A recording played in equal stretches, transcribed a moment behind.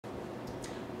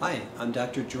Hi, I'm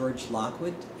Dr. George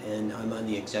Lockwood, and I'm on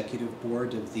the executive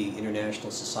board of the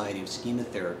International Society of Schema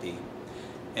Therapy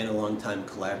and a longtime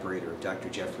collaborator of Dr.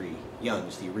 Jeffrey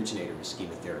Young's, the originator of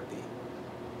schema therapy.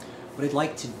 What I'd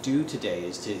like to do today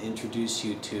is to introduce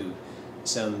you to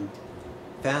some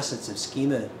facets of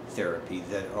schema therapy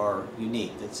that are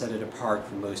unique, that set it apart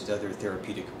from most other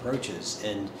therapeutic approaches,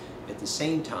 and at the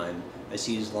same time I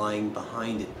see as lying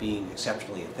behind it being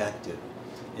exceptionally effective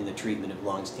in the treatment of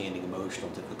long-standing emotional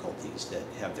difficulties that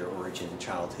have their origin in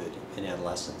childhood and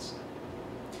adolescence.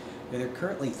 Now, there are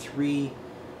currently three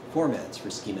formats for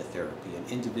schema therapy: an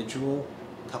individual,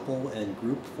 couple, and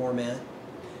group format,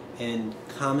 and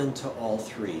common to all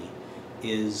three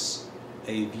is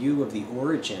a view of the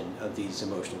origin of these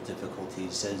emotional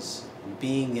difficulties as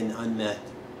being an unmet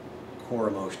core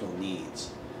emotional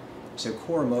needs. So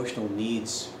core emotional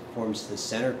needs forms the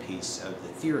centerpiece of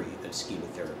the theory of schema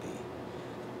therapy.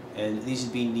 And these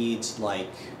would be needs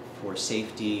like for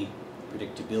safety,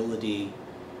 predictability,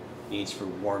 needs for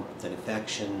warmth and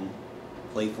affection,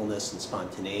 playfulness and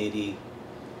spontaneity,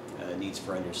 needs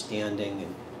for understanding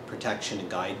and protection and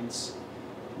guidance,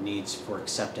 needs for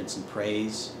acceptance and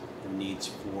praise, needs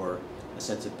for a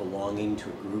sense of belonging to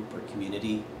a group or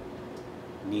community,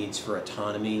 needs for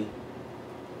autonomy,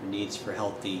 needs for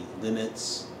healthy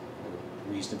limits,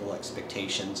 reasonable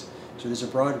expectations. So there's a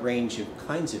broad range of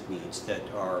kinds of needs that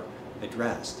are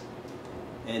addressed.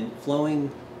 And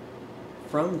flowing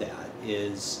from that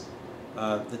is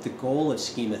that the goal of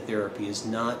schema therapy is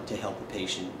not to help a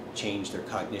patient change their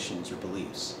cognitions or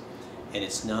beliefs. And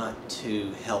it's not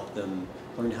to help them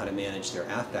learn how to manage their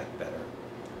affect better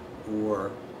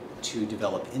or to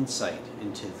develop insight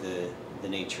into the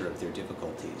nature of their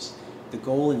difficulties. The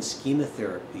goal in schema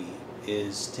therapy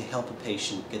is to help a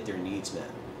patient get their needs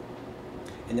met.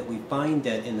 And that we find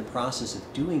that in the process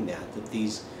of doing that, that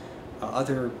these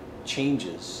other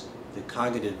changes, the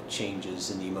cognitive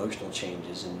changes and the emotional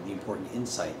changes and the important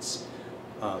insights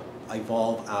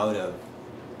evolve out of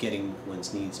getting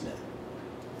one's needs met.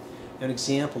 Now, an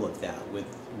example of that with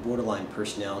borderline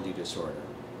personality disorder,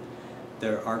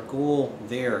 our goal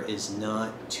there is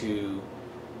not to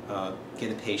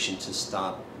get a patient to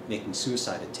stop making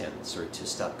suicide attempts or to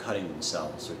stop cutting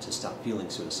themselves or to stop feeling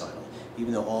suicidal,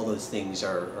 even though all those things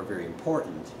are very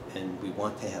important and we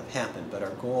want to have happen. But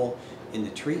our goal in the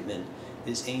treatment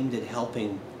is aimed at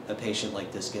helping a patient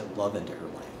like this get love into her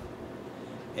life.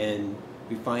 And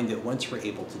we find that once we're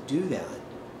able to do that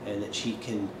and that she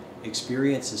can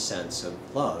experience a sense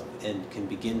of love and can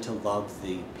begin to love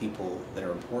the people that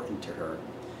are important to her,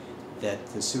 that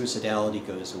the suicidality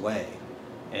goes away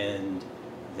and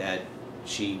that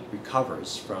she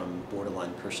recovers from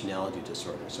borderline personality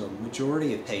disorder. So a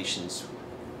majority of patients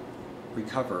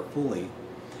recover fully,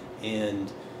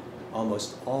 and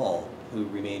almost all who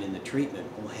remain in the treatment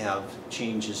will have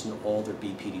changes in all their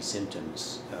BPD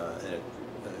symptoms at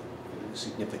a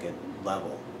significant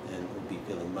level and will be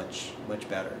feeling much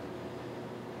better.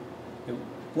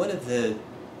 One of the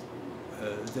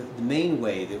main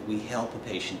way that we help a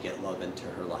patient get love into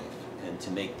her life and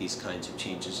to make these kinds of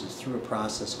changes is through a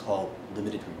process called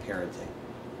limited reparenting.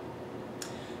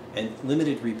 And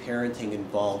limited reparenting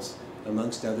involves,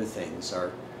 amongst other things,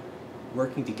 our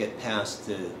working to get past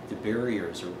the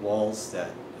barriers or walls that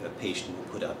a patient will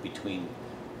put up between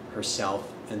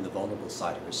herself and the vulnerable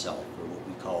side of herself, or what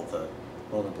we call the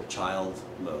vulnerable child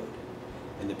mode,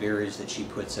 and the barriers that she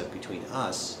puts up between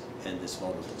us and this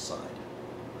vulnerable side.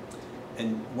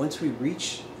 And once we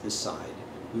reach this side,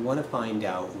 we want to find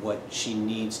out what she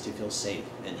needs to feel safe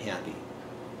and happy.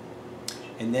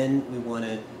 And then we want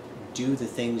to do the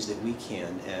things that we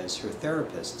can as her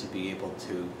therapist to be able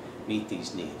to meet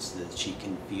these needs so that she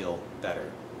can feel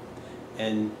better.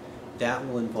 And that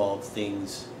will involve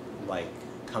things like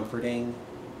comforting,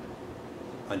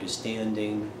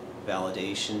 understanding,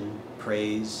 validation,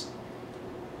 praise,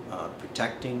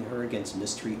 protecting her against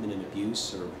mistreatment and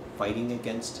abuse or fighting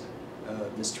against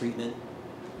mistreatment,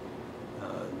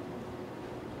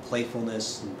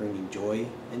 playfulness and bringing joy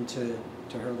into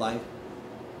her life,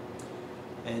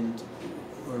 and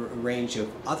a range of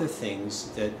other things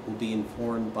that will be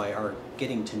informed by our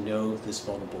getting to know this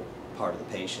vulnerable part of the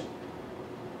patient.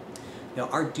 Now,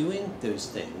 our doing those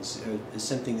things is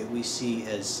something that we see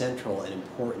as central and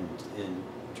important in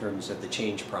terms of the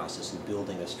change process and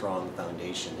building a strong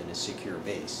foundation and a secure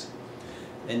base.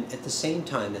 And at the same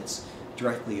time, it's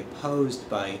directly opposed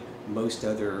by most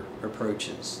other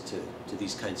approaches to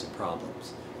these kinds of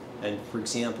problems. And for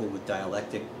example, with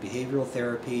dialectic behavioral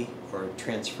therapy or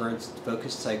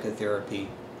transference-focused psychotherapy,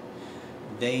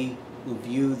 they will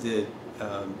view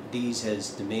these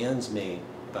as demands made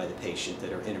by the patient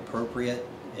that are inappropriate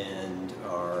and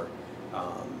are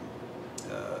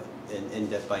and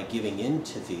that by giving in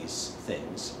to these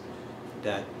things,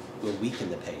 that will weaken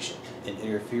the patient and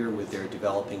interfere with their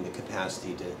developing the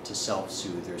capacity to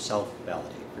self-soothe or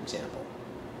self-validate, for example.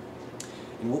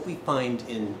 And what we find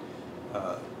in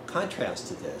contrast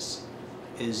to this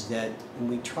is that when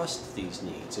we trust these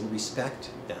needs and respect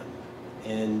them,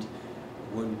 and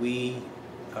when we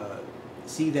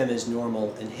see them as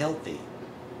normal and healthy,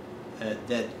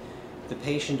 that the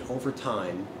patient over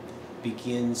time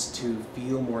begins to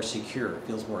feel more secure,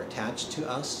 feels more attached to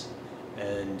us,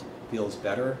 and feels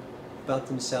better about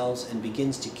themselves, and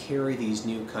begins to carry these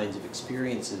new kinds of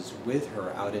experiences with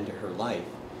her out into her life.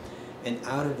 And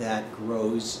out of that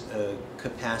grows a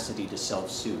capacity to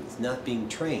self-soothe, not being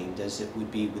trained as it would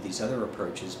be with these other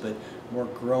approaches, but more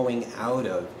growing out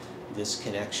of this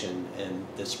connection and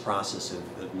this process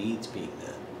of needs being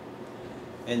met.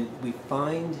 And we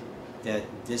find that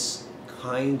this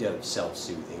kind of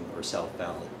self-soothing or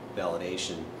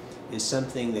self-validation is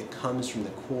something that comes from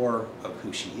the core of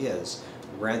who she is,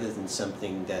 rather than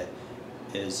something that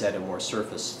is at a more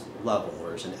surface level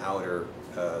or is an outer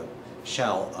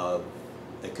shell of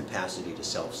the capacity to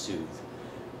self-soothe.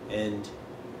 And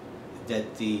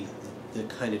that the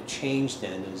kind of change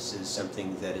then is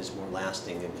something that is more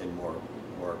lasting and more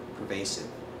pervasive.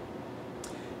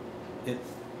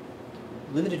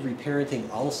 Limited reparenting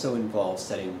also involves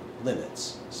setting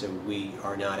limits. So we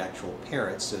are not actual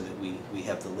parents, so that we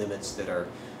have the limits that are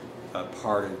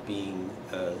part of being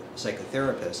a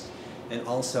psychotherapist, and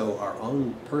also our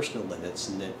own personal limits,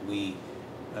 and that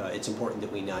it's important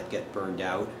that we not get burned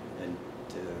out and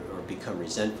or become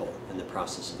resentful in the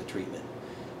process of the treatment.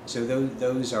 So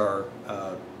those are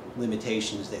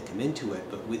limitations that come into it,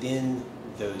 but within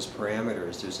those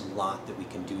parameters there's a lot that we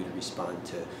can do to respond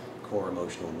to core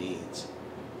emotional needs.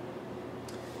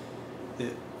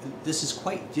 This is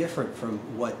quite different from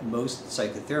what most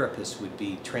psychotherapists would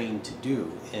be trained to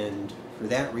do, and for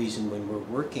that reason, when we're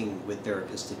working with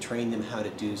therapists to train them how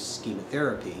to do schema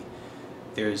therapy,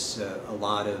 there's a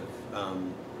lot of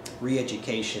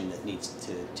re-education that needs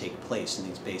to take place in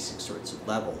these basic sorts of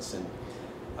levels. And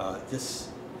this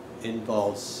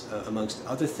involves, amongst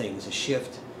other things, a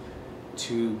shift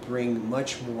to bring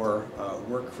much more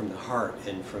work from the heart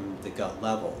and from the gut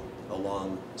level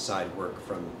alongside work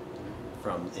from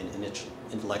an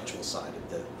intellectual side of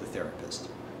the therapist.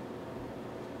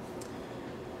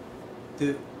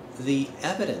 The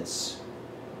evidence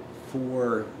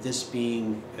for this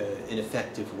being an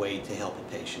effective way to help a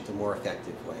patient, a more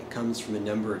effective way, comes from a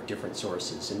number of different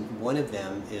sources, and one of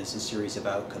them is a series of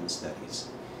outcome studies.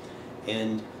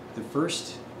 And the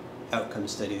first outcome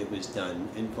study that was done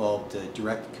involved a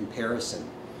direct comparison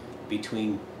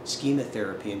between schema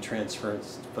therapy and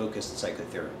transference-focused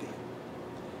psychotherapy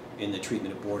in the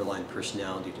treatment of borderline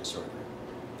personality disorder.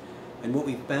 And what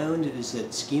we found is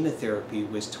that schema therapy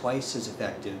was twice as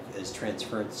effective as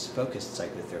transference-focused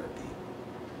psychotherapy.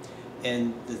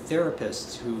 And the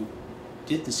therapists who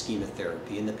did the schema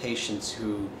therapy and the patients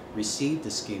who received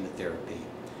the schema therapy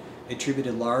attribute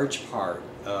a large part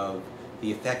of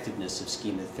the effectiveness of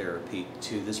schema therapy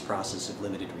to this process of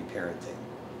limited reparenting.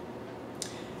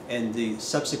 And the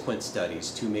subsequent studies,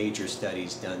 two major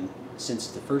studies done since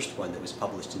the first one that was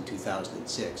published in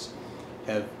 2006,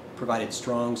 have provided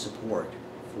strong support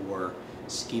for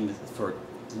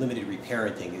limited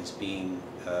reparenting as being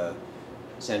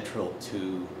central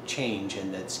to change,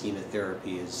 and that schema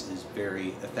therapy is very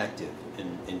effective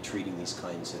in treating these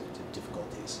kinds of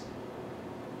difficulties.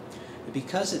 But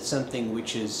because it's something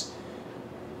which is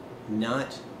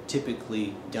not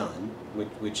typically done,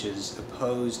 which is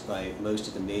opposed by most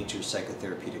of the major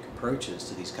psychotherapeutic approaches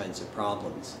to these kinds of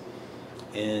problems,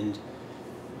 and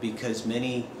because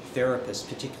many therapists,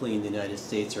 particularly in the United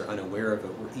States, are unaware of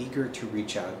it, we're eager to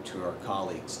reach out to our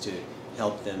colleagues to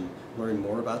help them learn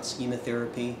more about schema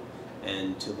therapy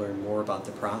and to learn more about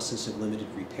the process of limited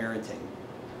reparenting.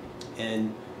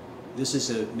 And this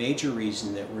is a major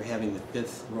reason that we're having the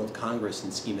 5th World Congress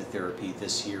in Schema Therapy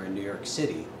this year in New York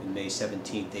City, on May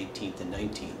 17th, 18th, and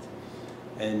 19th.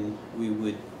 And we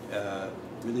would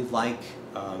really like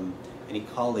any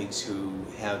colleagues who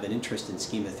have an interest in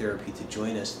schema therapy to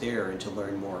join us there and to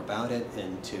learn more about it,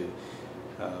 and to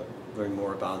learn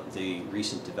more about the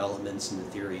recent developments in the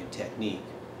theory and technique.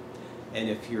 And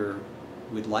if you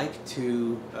would like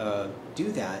to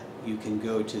do that, you can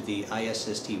go to the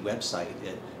ISST website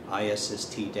at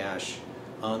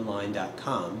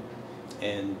isst-online.com,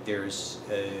 and there's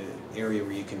an area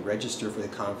where you can register for the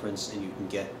conference and you can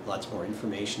get lots more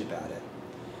information about it.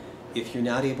 If you're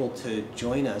not able to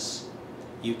join us,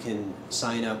 you can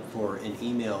sign up for an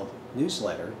email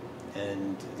newsletter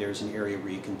and there's an area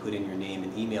where you can put in your name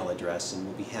and email address, and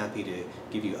we'll be happy to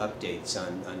give you updates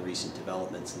on recent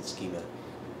developments in schema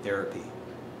therapy.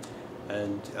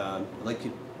 And I'd like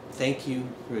to thank you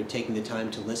for taking the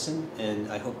time to listen,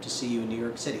 and I hope to see you in New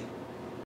York City.